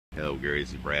Hello Gary,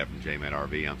 this is Brad from JMAT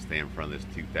RV. I'm standing in front of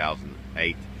this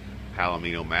 2008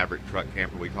 Palomino Maverick truck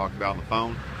camper we talked about on the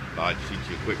phone. Thought I'd shoot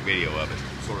you a quick video of it.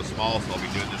 It's sort of small, so I'll be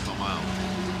doing this on my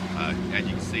own. As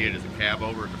you can see, it is a cab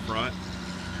over at the front.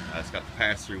 It's got the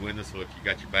pass-through window, so if you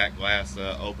got your back glass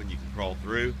open, you can crawl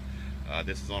through.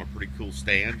 This is on a pretty cool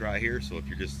stand right here, so if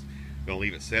you're just going to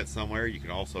leave it set somewhere, you can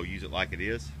also use it like it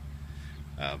is.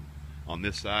 On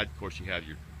this side, of course, you have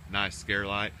your nice scare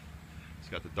light. It's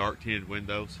got the dark tinted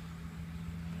windows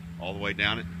all the way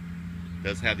down it. It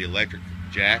does have the electric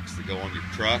jacks that go on your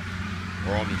truck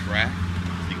or on this rack,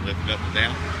 so you can lift it up and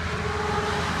down.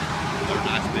 Another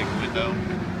nice big window.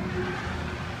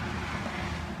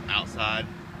 Outside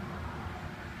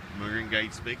marine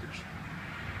gauge speakers.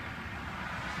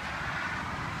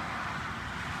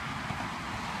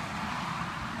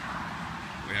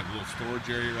 We have a little storage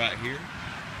area right here.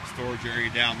 Storage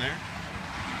area down there.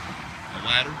 A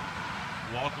ladder,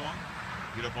 walk on,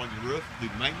 get up on your roof, do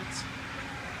maintenance.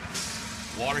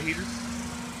 Water heater,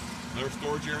 another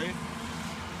storage area.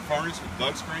 Furnace with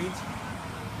bug screens.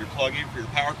 Your plug-in for your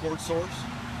power cord source.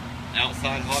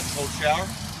 Outside hot and cold shower.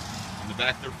 And the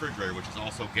back of the refrigerator, which is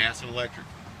also gas and electric.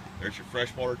 There's your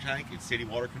freshwater tank and city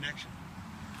water connection.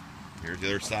 Here's the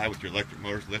other side with your electric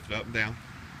motors lifted up and down.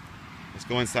 Let's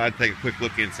go inside and take a quick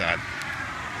look inside.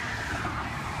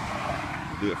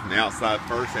 We'll do it from the outside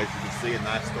first. As you can see, a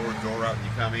nice storage door right when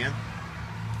you come in.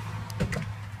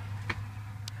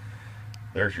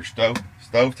 There's your stove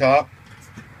top,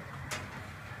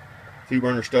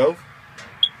 2-burner stove,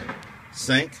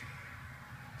 sink,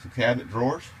 some cabinet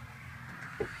drawers,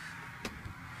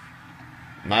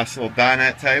 nice little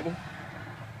dinette table,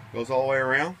 goes all the way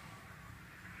around,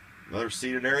 another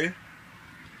seated area,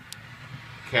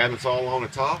 cabinets all along the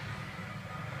top,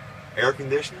 air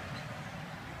conditioner,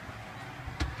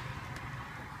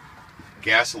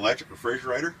 gas electric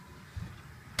refrigerator,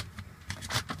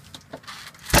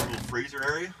 little freezer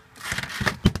area,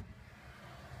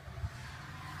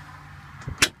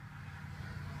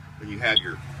 then you have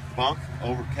your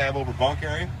cab over bunk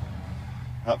area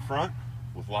up front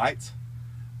with lights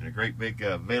and a great big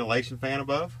ventilation fan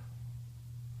above,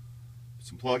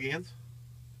 some plug-ins,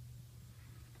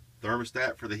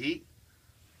 thermostat for the heat.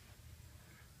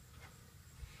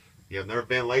 You have another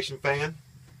ventilation fan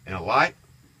and a light.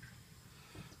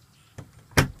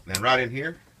 Then right in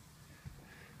here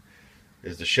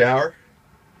is the shower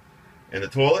and the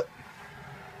toilet,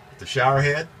 the shower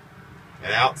head,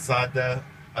 and outside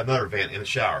another vent in the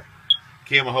shower.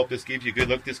 Kim, I hope this gives you a good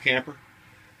look at this camper.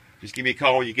 Just give me a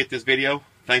call when you get this video.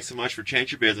 Thanks so much for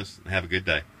changing your business, and have a good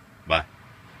day. Bye.